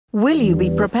Will you be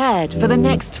prepared for the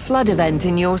next flood event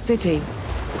in your city?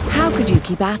 How could you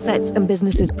keep assets and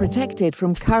businesses protected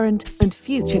from current and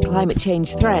future climate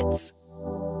change threats?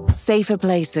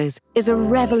 SaferPlaces is a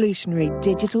revolutionary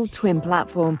digital twin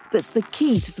platform that's the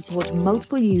key to support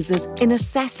multiple users in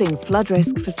assessing flood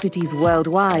risk for cities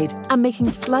worldwide and making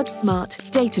flood-smart,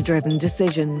 data-driven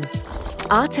decisions.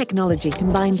 Our technology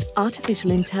combines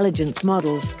artificial intelligence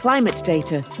models, climate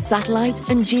data, satellite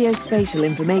and geospatial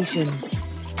information.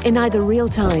 In either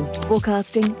real-time,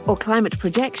 forecasting or climate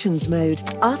projections mode,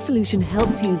 our solution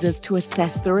helps users to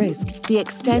assess the risk, the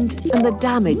extent and the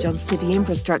damage on city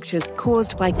infrastructures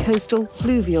caused by coastal,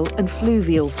 pluvial and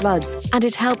fluvial floods, and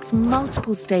it helps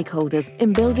multiple stakeholders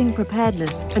in building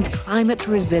preparedness and climate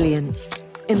resilience.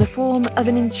 In the form of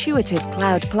an intuitive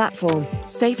cloud platform,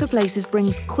 SaferPlaces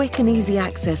brings quick and easy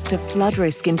access to flood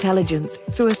risk intelligence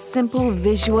through a simple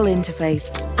visual interface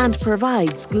and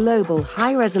provides global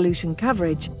high-resolution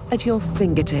coverage at your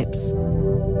fingertips.